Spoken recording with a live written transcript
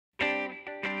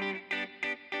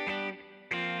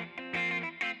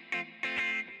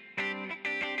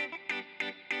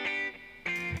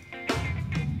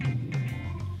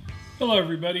Hello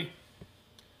everybody.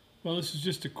 Well, this is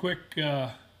just a quick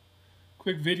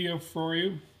video for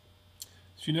you.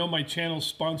 As you know, my channel is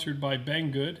sponsored by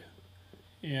Banggood,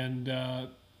 and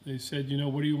they said, you know,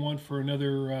 what do you want for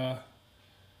another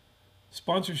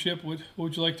sponsorship? What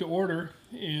would you like to order?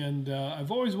 And I've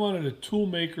always wanted a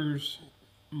toolmaker's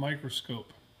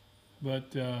microscope, but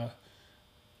it's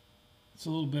a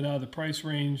little bit out of the price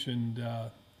range, and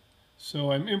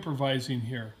so I'm improvising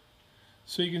here.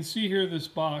 So you can see here this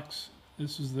box.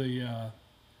 This is the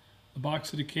box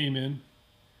that it came in,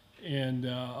 and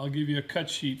I'll give you a cut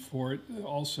sheet for it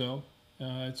also.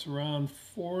 It's around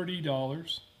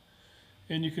 $40,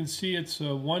 and you can see it's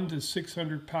a 1 to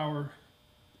 600 power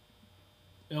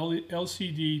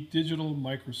LCD digital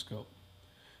microscope.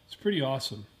 It's pretty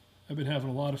awesome. I've been having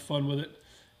a lot of fun with it,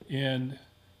 and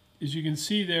as you can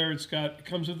see there, it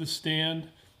comes with a stand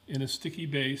and a sticky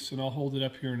base, and I'll hold it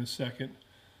up here in a second.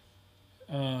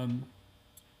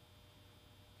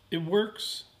 It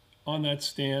works on that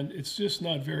stand. It's just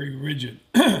not very rigid.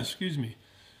 Excuse me.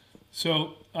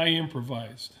 So I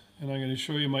improvised, and I'm going to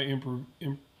show you my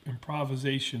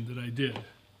improvisation that I did.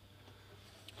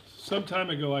 Some time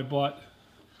ago, I bought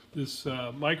this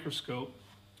microscope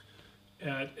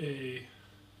at a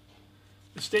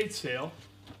estate sale,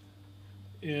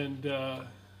 and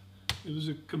it was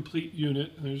a complete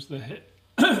unit. There's the head,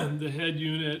 the head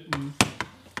unit,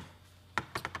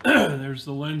 and there's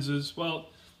the lenses. Well,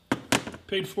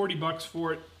 paid $40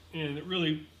 for it, and it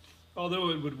really,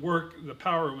 although it would work, the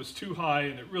power was too high,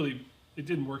 and it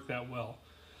didn't work that well.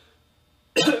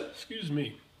 Excuse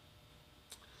me.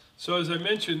 So as I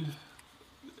mentioned,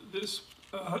 this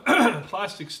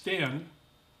plastic stand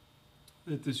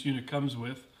that this unit comes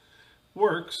with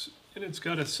works, and it's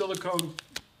got a silicone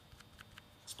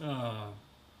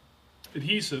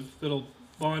adhesive that'll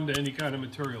bond to any kind of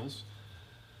materials.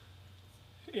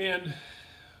 And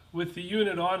with the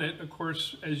unit on it, of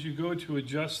course, as you go to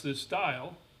adjust this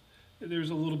dial, there's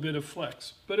a little bit of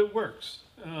flex, but it works.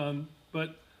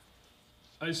 But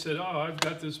I said, oh, I've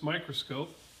got this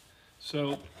microscope.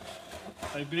 So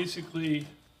I basically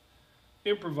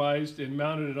improvised and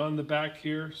mounted it on the back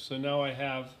here. So now I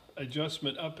have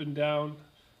adjustment up and down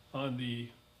on the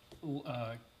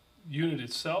unit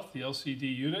itself, the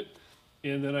LCD unit.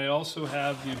 And then I also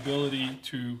have the ability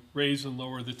to raise and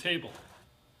lower the table.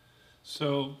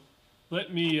 So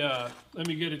let me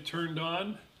get it turned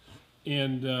on,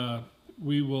 and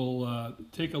we will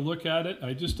take a look at it.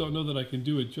 I just don't know that I can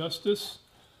do it justice.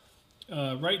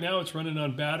 Right now it's running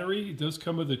on battery. It does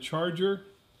come with a charger.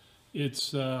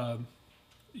 It's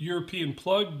European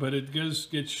plug, but it does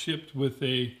get shipped with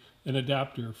an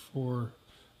adapter for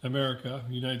America,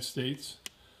 United States.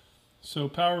 So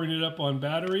powering it up on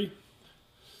battery,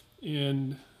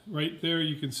 and right there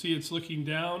you can see it's looking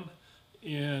down.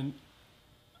 And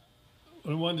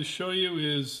what I wanted to show you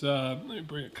is, let me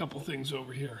bring a couple things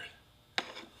over here.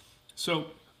 So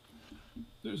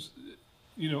there's,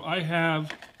 you know, I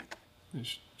have,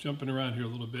 just jumping around here a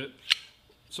little bit.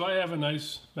 So I have a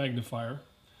nice magnifier,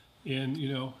 and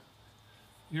you know,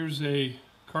 here's a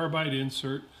carbide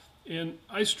insert, and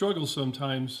I struggle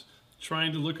sometimes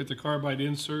trying to look at the carbide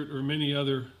insert or many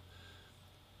other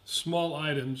small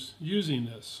items using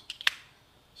this.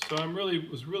 So I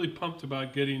was really pumped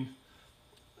about getting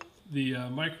the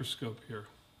microscope here.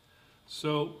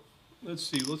 So let's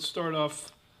see, let's start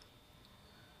off.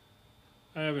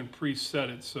 I haven't preset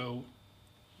it, so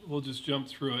we'll just jump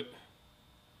through it.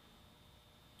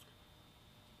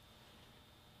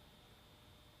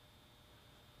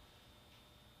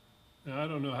 Now I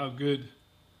don't know how good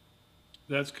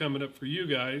that's coming up for you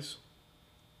guys,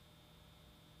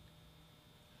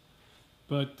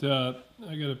 but I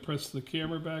gotta press the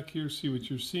camera back here, see what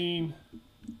you're seeing.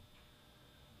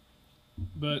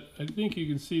 But I think you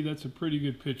can see that's a pretty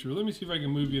good picture. Let me see if I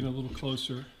can move you in a little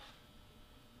closer,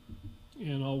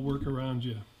 and I'll work around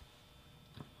you.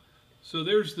 So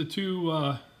there's the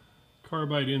two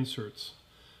carbide inserts.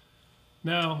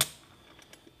 Now,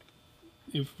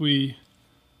 if we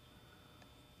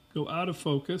go out of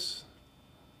focus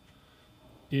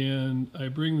and I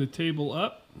bring the table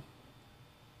up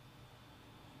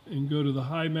and go to the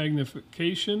high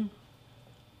magnification,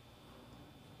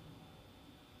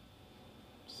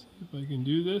 if I can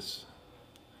do this,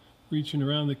 reaching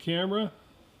around the camera.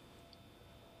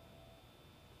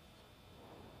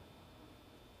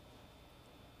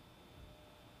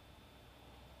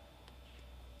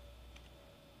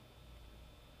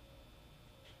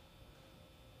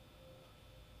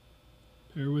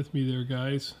 Bear with me there,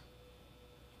 guys.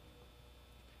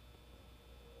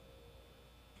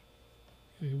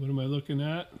 Okay, what am I looking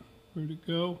at? Where'd it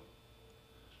go?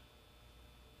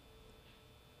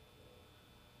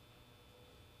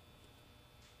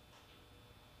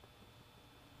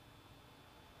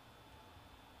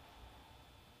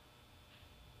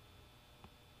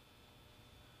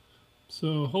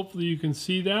 So hopefully you can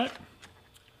see that,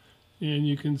 and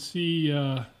you can see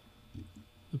the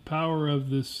power of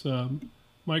this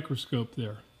microscope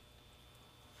there.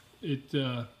 It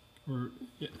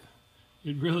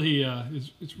really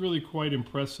it's really quite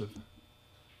impressive.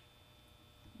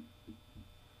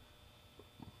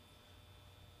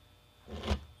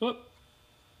 Oh.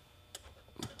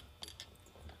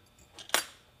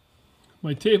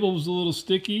 My table was a little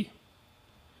sticky,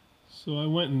 so I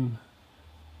went and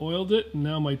oiled it, and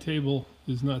now my table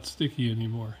is not sticky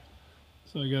anymore.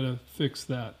 So I gotta fix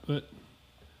that. But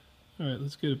all right,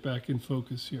 let's get it back in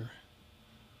focus here.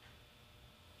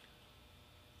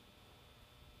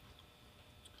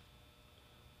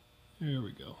 There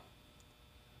we go.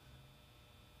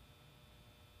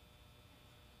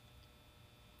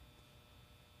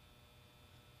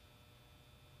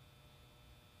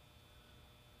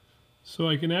 So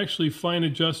I can actually fine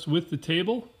adjust with the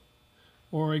table,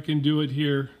 or I can do it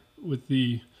here with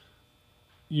the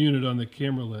unit on the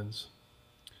camera lens.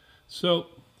 So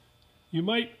you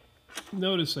might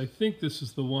notice, I think this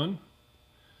is the one,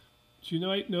 but you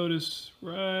might notice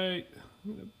right, I'm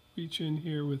going to reach in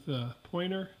here with a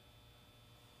pointer,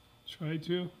 try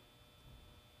to.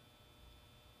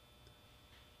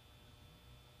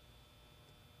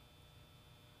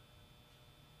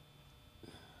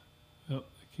 Oh,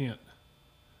 I can't.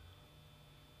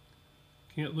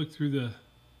 Can't look through the,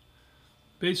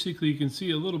 basically you can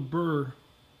see a little burr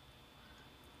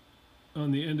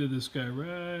on the end of this guy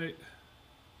right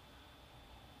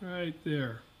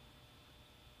there.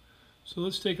 So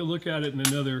let's take a look at it in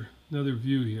another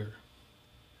view here.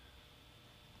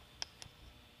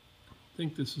 I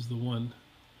think this is the one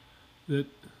that,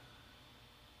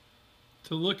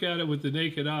 to look at it with the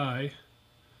naked eye,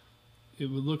 it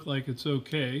would look like it's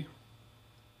okay.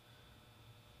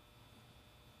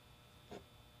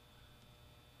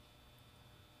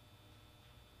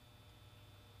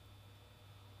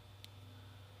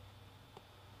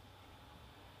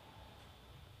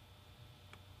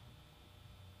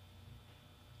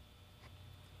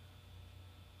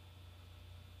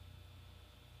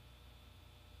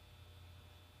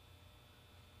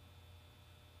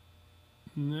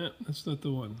 No, that's not the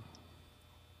one.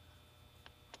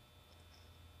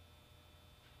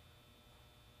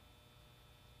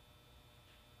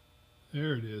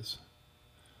 There it is.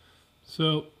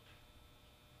 So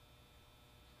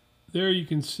there you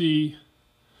can see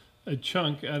a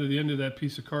chunk out of the end of that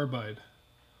piece of carbide,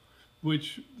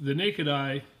 which the naked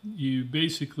eye, you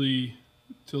basically,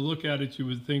 to look at it, you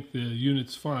would think the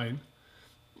unit's fine.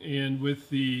 And with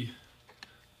this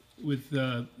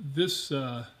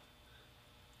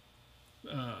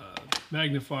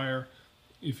magnifier,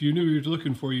 if you knew what you were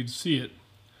looking for, you'd see it.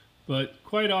 But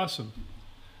quite awesome.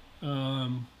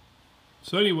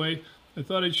 So anyway, I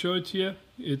thought I'd show it to you.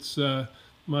 It's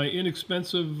my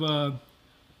inexpensive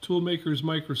toolmaker's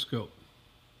microscope.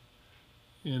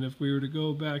 And if we were to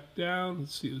go back down,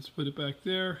 let's see, let's put it back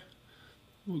there.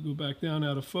 We'll go back down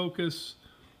out of focus.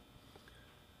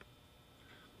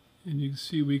 And you can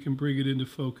see we can bring it into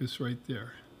focus right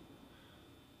there.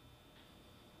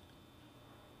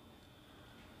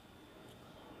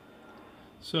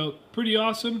 So pretty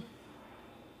awesome,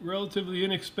 relatively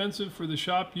inexpensive for the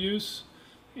shop use,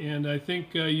 and I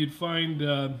think you'd find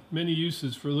many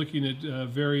uses for looking at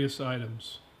various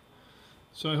items.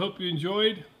 So I hope you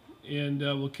enjoyed, and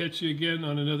we'll catch you again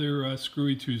on another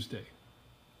Screwy Tuesday.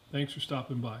 Thanks for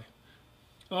stopping by.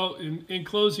 Oh, in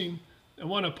closing, I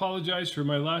want to apologize for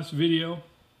my last video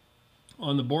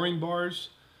on the boring bars.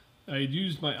 I had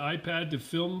used my iPad to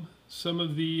film some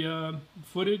of the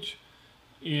footage,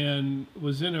 and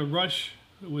was in a rush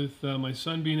with my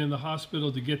son being in the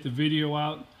hospital to get the video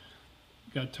out.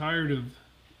 Got tired of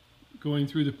going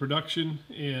through the production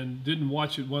and didn't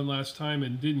watch it one last time,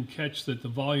 and didn't catch that the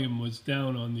volume was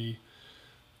down on the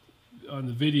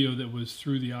video that was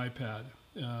through the iPad.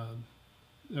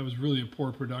 That was really a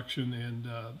poor production, and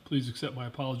please accept my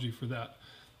apology for that.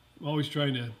 I'm always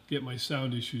trying to get my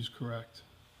sound issues correct.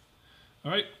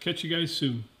 All right, catch you guys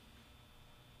soon.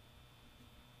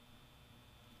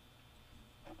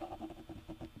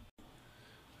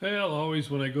 Well,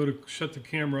 always when I go to shut the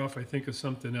camera off, I think of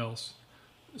something else.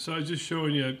 So I was just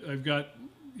showing you, I've got,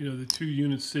 the two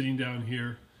units sitting down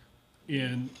here,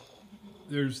 and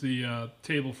there's the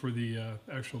table for the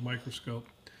actual microscope.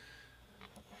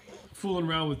 Fooling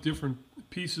around with different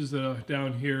pieces that are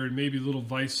down here, and maybe little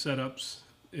vise setups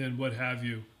and what have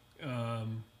you.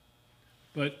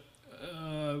 But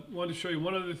I wanted to show you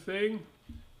one other thing,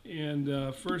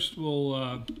 and first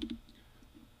we'll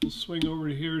swing over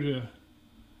here to.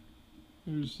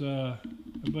 Here's my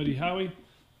buddy Howie.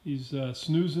 He's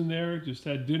snoozing there, just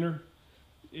had dinner.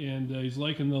 and he's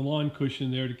liking the lawn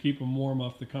cushion there to keep him warm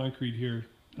off the concrete here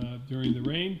during the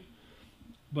rain.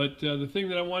 But the thing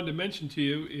that I wanted to mention to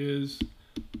you is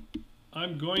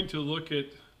I'm going to look at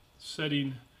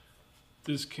setting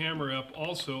this camera up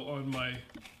also on my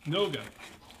Noga,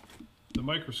 the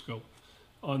microscope,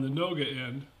 on the Noga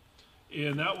end,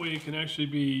 and that way it can actually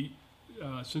be,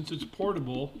 since it's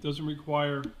portable, doesn't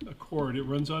require a cord, it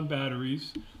runs on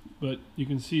batteries, but you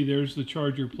can see there's the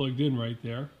charger plugged in right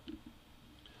there.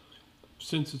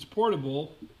 Since it's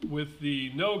portable, with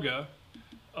the Noga,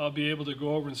 I'll be able to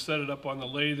go over and set it up on the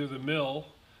lathe or the mill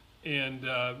and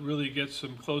really get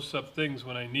some close-up things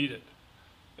when I need it.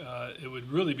 It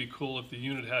would really be cool if the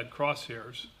unit had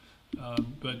crosshairs,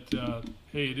 but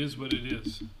hey, it is what it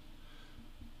is.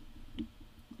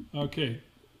 Okay,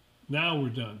 now we're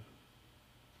done.